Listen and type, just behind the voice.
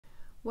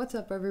What's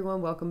up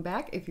everyone, welcome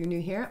back. If you're new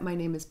here, my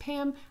name is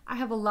Pam. I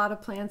have a lot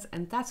of plants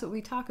and that's what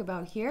we talk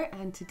about here,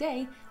 and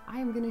today I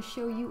am going to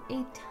show you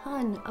a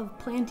ton of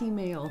planty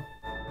mail.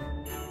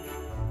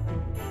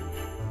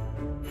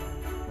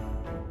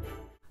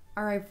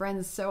 Alright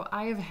friends, so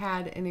I have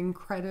had an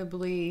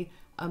incredibly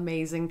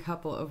amazing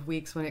couple of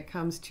weeks when it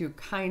comes to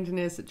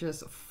kindness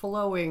just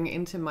flowing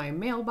into my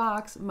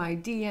mailbox, my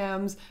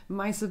DMs,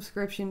 my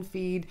subscription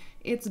feed.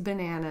 It's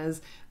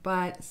bananas,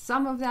 but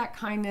some of that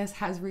kindness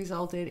has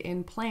resulted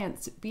in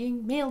plants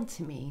being mailed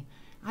to me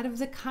out of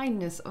the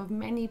kindness of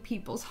many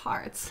people's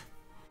hearts.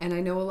 And I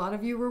know a lot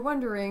of you were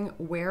wondering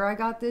where I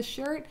got this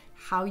shirt,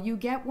 how you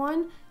get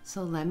one,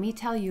 so let me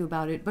tell you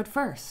about it. But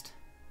first,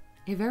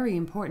 a very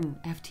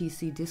important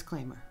FTC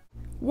disclaimer.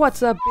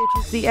 What's up,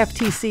 bitches? The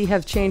FTC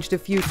have changed a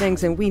few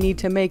things and we need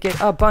to make it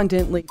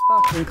abundantly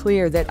fucking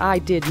clear that I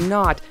did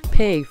not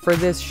pay for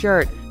this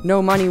shirt.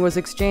 No money was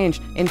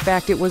exchanged. In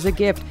fact, it was a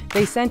gift.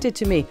 They sent it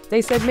to me.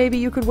 They said maybe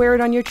you could wear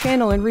it on your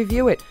channel and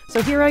review it.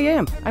 So here I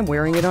am. I'm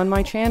wearing it on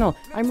my channel.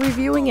 I'm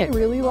reviewing it. I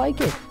really like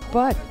it.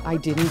 But I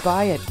didn't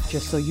buy it,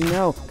 just so you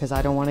know, because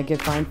I don't want to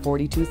get fined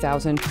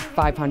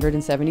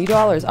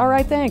 $42,570. All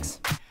right,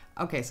 thanks.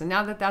 Okay, so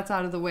now that that's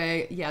out of the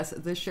way, yes,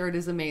 this shirt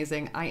is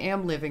amazing. I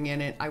am living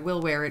in it. I will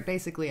wear it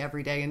basically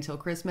every day until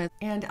Christmas.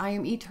 And I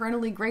am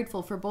eternally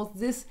grateful for both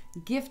this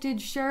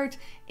gifted shirt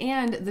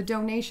and the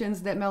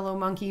donations that Mellow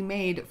Monkey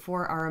made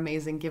for our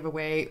amazing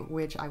giveaway,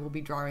 which I will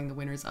be drawing the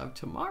winners of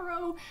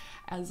tomorrow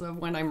as of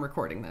when I'm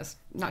recording this.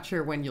 Not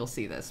sure when you'll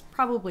see this,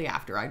 probably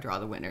after I draw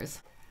the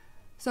winners.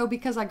 So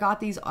because I got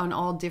these on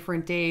all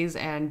different days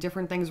and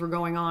different things were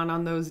going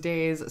on those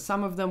days,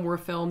 some of them were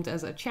filmed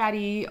as a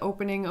chatty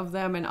opening of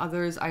them and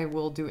others I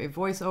will do a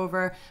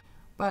voiceover.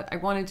 But I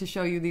wanted to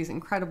show you these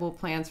incredible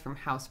plants from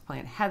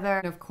Houseplant Heather.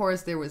 And of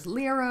course there was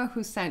Lyra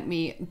who sent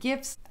me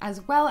gifts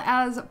as well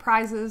as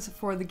prizes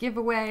for the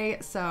giveaway.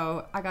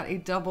 So I got a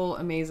double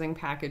amazing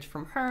package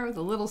from her,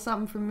 the little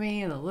something for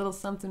me and a little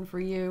something for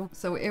you.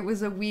 So it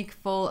was a week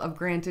full of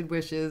granted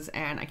wishes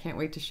and I can't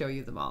wait to show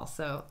you them all.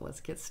 So let's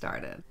get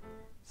started.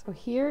 So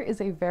here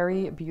is a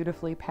very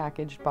beautifully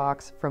packaged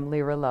box from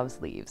Lyra Loves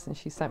Leaves, and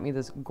she sent me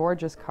this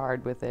gorgeous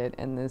card with it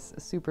and this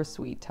super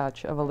sweet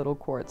touch of a little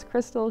quartz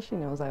crystal. She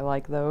knows I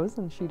like those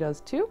and she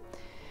does too.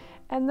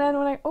 And then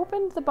when I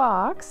opened the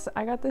box,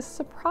 I got this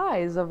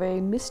surprise of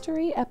a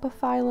mystery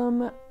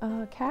epiphyllum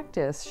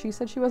cactus. She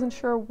said she wasn't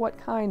sure what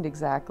kind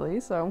exactly,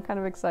 so I'm kind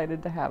of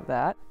excited to have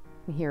that.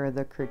 Here are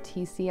the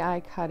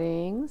Curtisii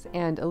cuttings,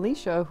 and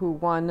Alicia, who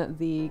won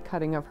the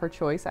cutting of her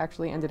choice,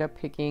 actually ended up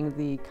picking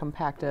the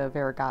Compacta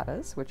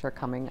variegatas, which are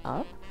coming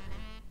up.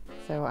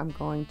 So I'm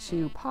going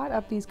to pot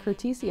up these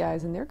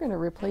Curtisiis, and they're going to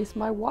replace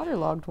my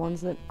waterlogged ones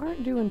that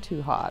aren't doing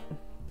too hot.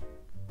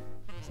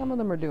 Some of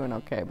them are doing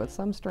okay, but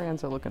some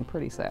strands are looking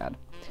pretty sad.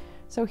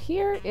 So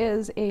here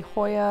is a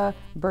Hoya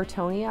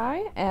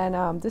Burtonii,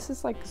 and this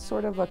is like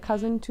sort of a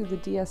cousin to the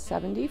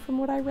DS70 from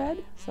what I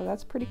read, so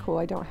that's pretty cool.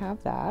 I don't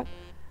have that.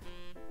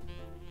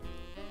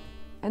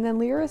 And then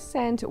Lyra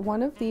sent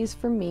one of these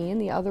for me,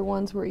 and the other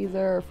ones were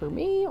either for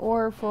me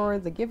or for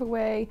the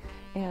giveaway.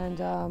 And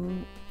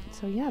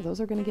so yeah, those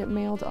are going to get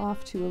mailed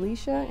off to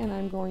Alicia, and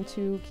I'm going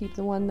to keep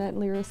the one that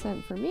Lyra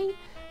sent for me.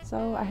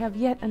 So I have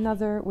yet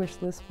another wish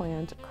list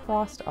plant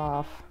crossed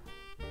off.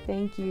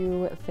 Thank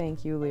you,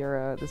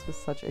 Lyra. This was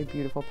such a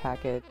beautiful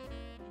package.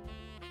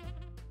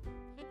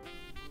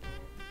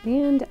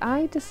 And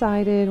I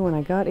decided when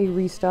I got a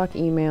restock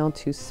email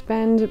to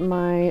spend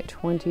my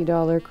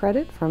 $20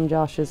 credit from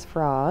Josh's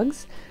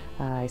Frogs.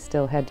 I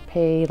still had to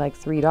pay like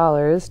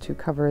 $3 to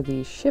cover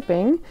the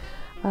shipping,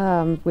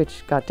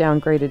 which got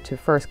downgraded to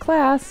first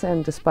class,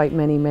 and despite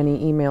many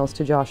emails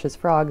to Josh's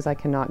Frogs, I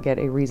cannot get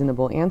a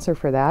reasonable answer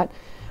for that.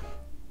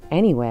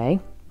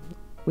 Anyway,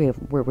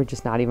 we're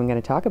just not even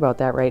going to talk about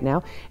that right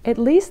now. At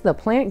least the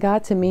plant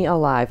got to me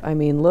alive. I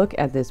mean, look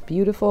at this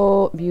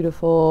beautiful,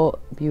 beautiful,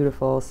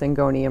 beautiful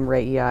Syngonium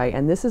reii.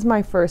 And this is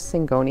my first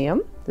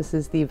Syngonium. This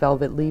is the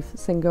velvet leaf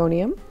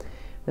Syngonium.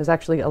 There's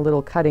actually a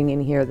little cutting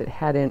in here that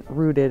hadn't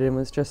rooted and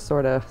was just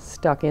sort of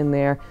stuck in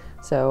there.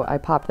 So I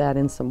popped that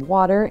in some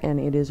water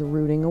and it is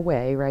rooting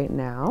away right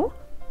now.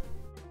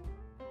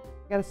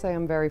 I gotta say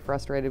I'm very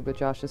frustrated with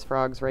Josh's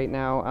Frogs right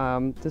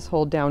now. This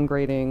whole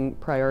downgrading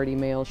priority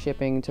mail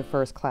shipping to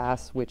first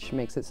class, which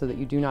makes it so that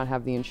you do not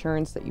have the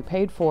insurance that you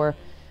paid for,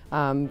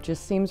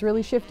 just seems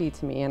really shifty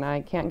to me, and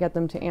I can't get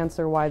them to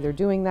answer why they're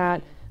doing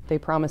that. They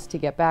promised to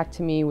get back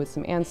to me with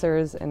some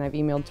answers, and I've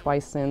emailed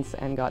twice since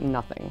and gotten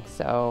nothing.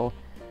 So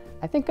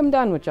I think I'm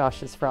done with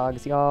Josh's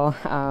Frogs, y'all.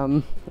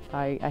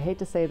 I hate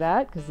to say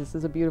that because this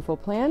is a beautiful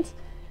plant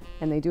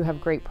and they do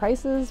have great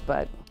prices,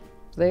 but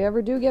if they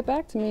ever do get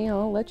back to me,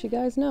 I'll let you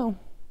guys know.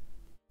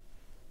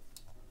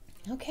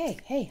 Okay,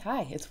 hey,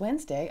 hi, it's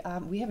Wednesday.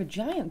 We have a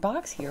giant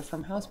box here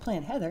from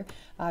Houseplant Heather.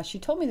 She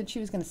told me that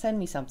she was going to send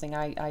me something.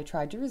 I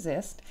tried to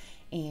resist,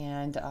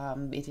 and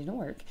it didn't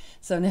work.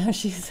 So now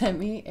she sent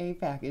me a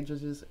package,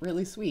 which is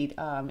really sweet,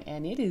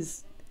 and it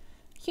is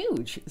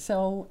huge.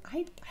 So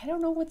I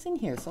don't know what's in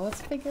here, so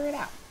let's figure it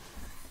out.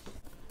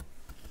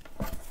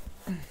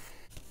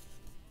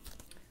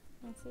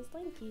 says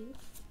thank you.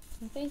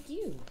 And thank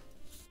you.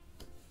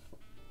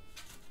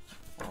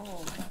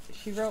 Oh,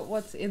 she wrote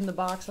what's in the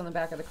box on the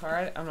back of the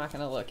card. I'm not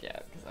going to look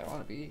yet because I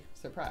want to be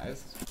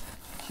surprised.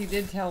 She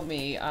did tell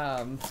me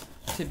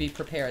to be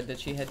prepared that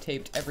she had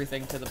taped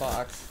everything to the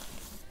box.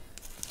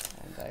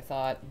 And I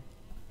thought,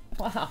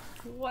 wow,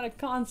 what a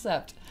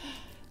concept.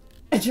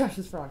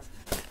 Josh's frogs.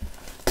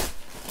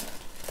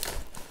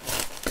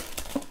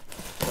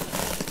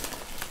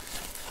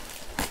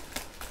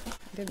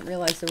 I didn't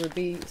realize there would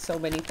be so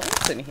many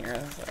things in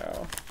here,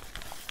 so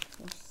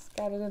I just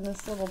got it in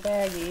this little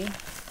baggie.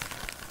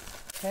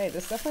 Okay,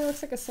 this definitely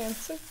looks like a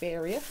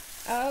Sansevieria.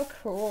 Oh,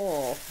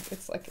 cool.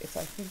 I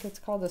think it's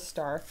called a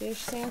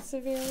starfish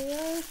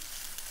Sansevieria.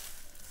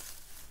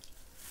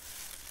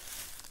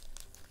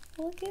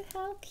 Look at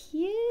how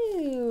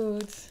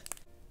cute.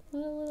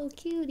 What a little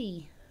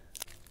cutie.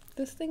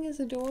 This thing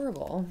is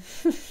adorable.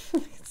 It's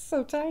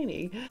so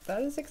tiny.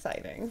 That is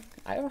exciting.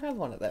 I don't have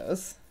one of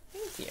those.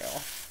 Thank you.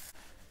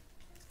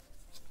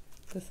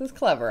 This is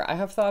clever. I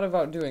have thought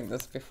about doing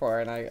this before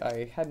and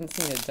I hadn't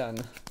seen it done.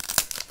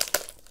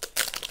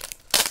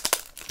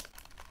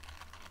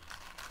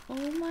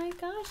 Oh my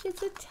gosh,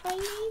 it's a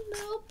tiny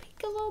little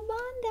piccolo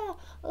manda.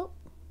 Oh.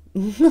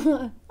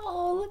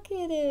 Oh, look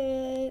at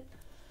it.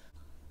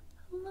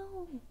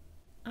 Hello.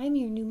 I'm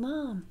your new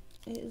mom.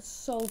 It is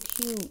so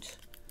cute.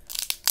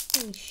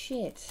 Holy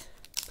shit.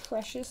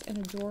 Precious and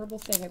adorable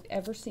thing I've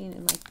ever seen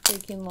in my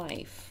freaking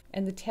life.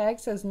 And the tag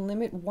says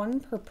limit 1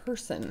 per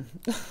person.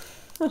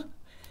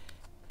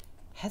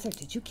 Heather,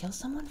 did you kill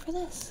someone for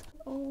this?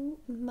 Oh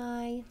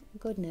my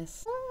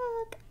goodness.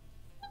 Look.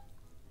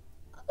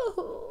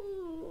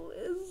 Oh,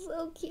 it's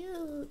so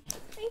cute.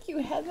 Thank you,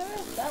 Heather.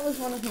 That was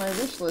one of my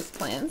wish list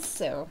plans,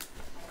 so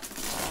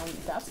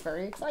that's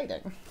very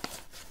exciting.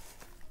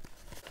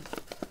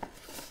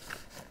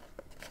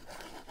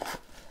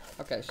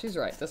 Okay, she's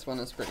right. This one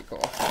is pretty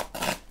cool.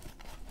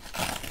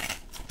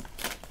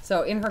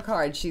 So in her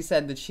card, she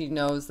said that she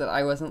knows that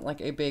I wasn't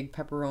like a big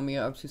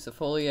Peperomia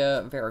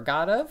obtusifolia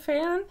variegata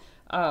fan,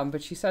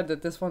 but she said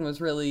that this one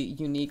was really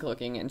unique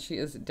looking, and she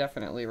is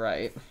definitely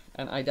right.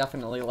 And I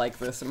definitely like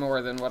this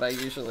more than what I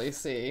usually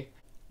see.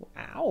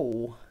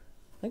 Wow.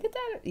 Look at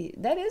that.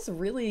 That is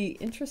really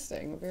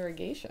interesting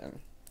variegation.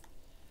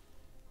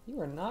 You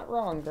are not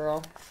wrong,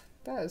 girl.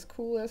 That is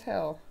cool as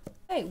hell.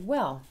 Hey,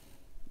 well,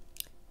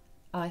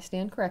 I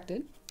stand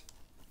corrected.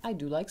 I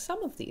do like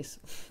some of these.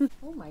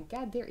 Oh my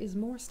god, there is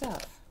more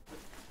stuff.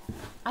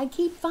 I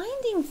keep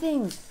finding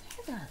things.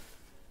 Heather.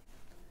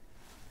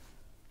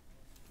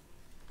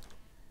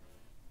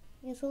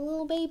 It's a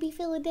little baby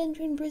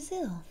philodendron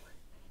Brazil.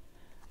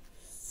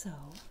 So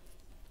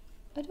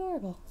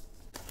adorable.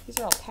 These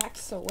are all packed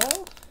so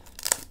well.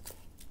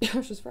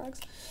 Josh's frogs.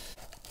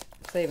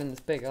 Saving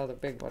this other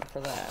big one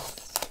for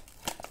last.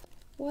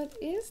 What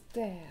is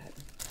that?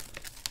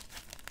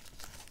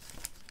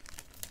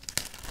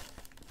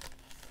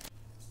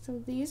 So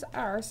these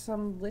are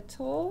some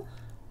little,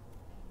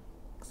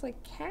 looks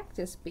like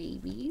cactus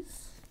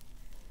babies.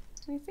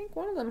 I think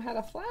one of them had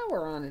a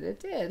flower on it. It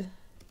did.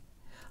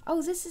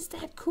 Oh, this is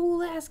that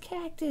cool ass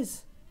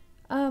cactus.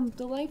 The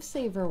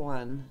lifesaver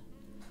one.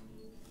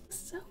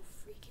 So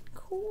freaking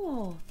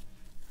cool.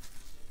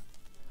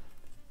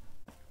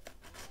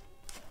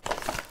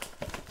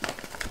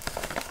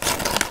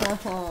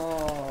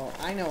 Oh,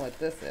 I know what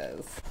this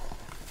is.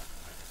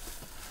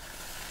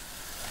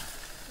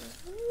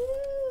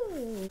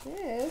 Ooh,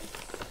 this.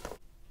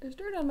 There's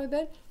dirt on my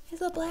bed.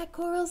 It's a black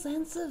coral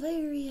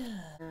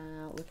Sansevieria.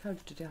 Look how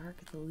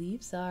dark the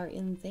leaves are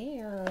in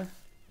there.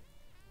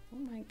 Oh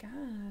my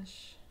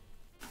gosh.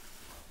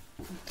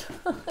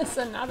 There's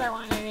another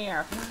one in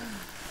here.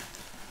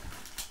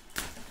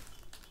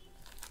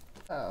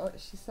 Oh,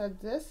 she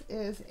said this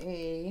is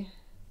a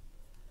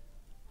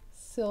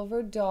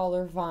silver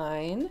dollar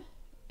vine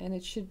and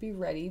it should be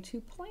ready to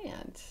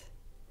plant.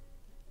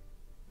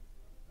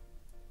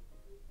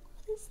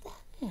 What is that?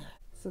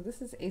 So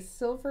this is a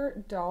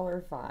silver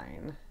dollar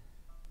vine.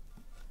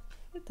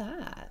 Look at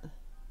that.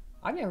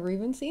 I've never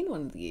even seen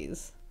one of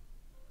these.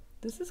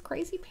 This is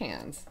crazy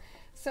pants.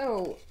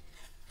 So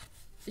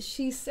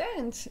she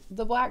sent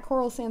the black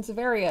coral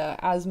Sansevieria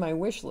as my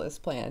wish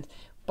list plant,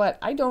 but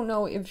I don't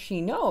know if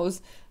she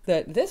knows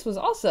that this was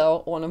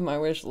also one of my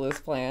wish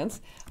list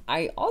plants.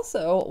 I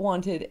also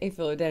wanted a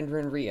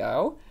philodendron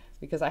Rio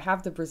because I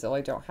have the Brazil,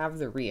 I don't have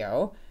the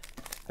Rio.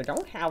 I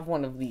don't have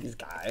one of these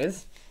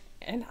guys,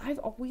 and I've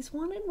always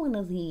wanted one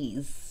of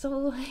these. So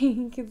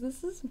like,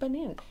 this is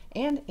banana.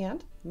 And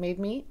made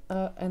me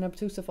an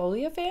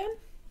obtusifolia fan.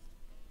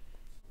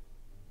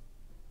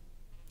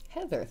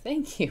 Heather,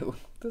 thank you.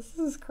 This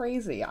is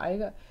crazy.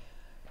 I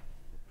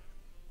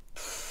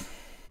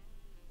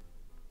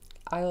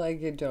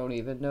like don't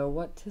even know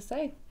what to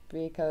say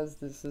because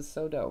this is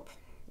so dope.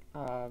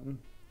 Oh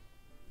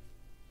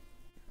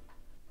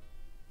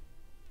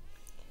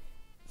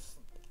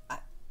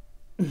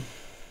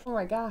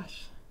my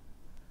gosh.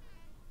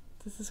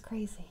 This is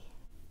crazy.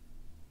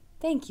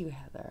 Thank you,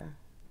 Heather.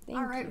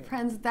 All right,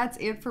 friends, that's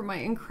it for my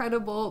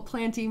incredible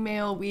planting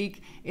mail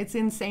week. It's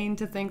insane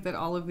to think that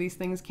all of these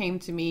things came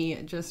to me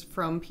just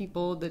from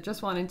people that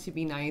just wanted to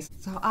be nice.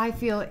 So I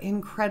feel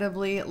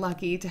incredibly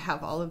lucky to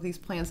have all of these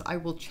plants. I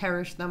will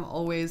cherish them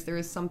always. There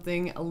is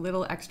something a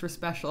little extra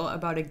special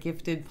about a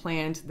gifted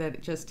plant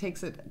that just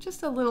takes it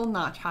just a little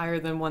notch higher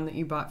than one that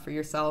you bought for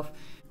yourself.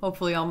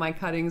 Hopefully all my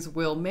cuttings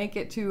will make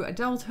it to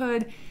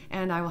adulthood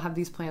and I will have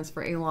these plants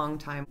for a long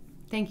time.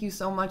 Thank you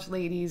so much,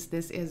 ladies.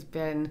 This has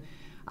been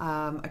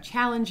a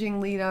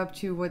challenging lead up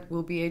to what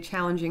will be a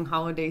challenging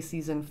holiday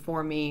season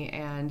for me,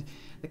 and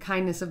the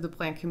kindness of the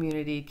plant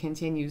community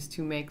continues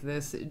to make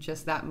this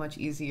just that much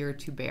easier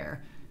to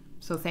bear.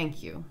 So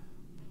thank you.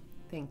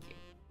 Thank you.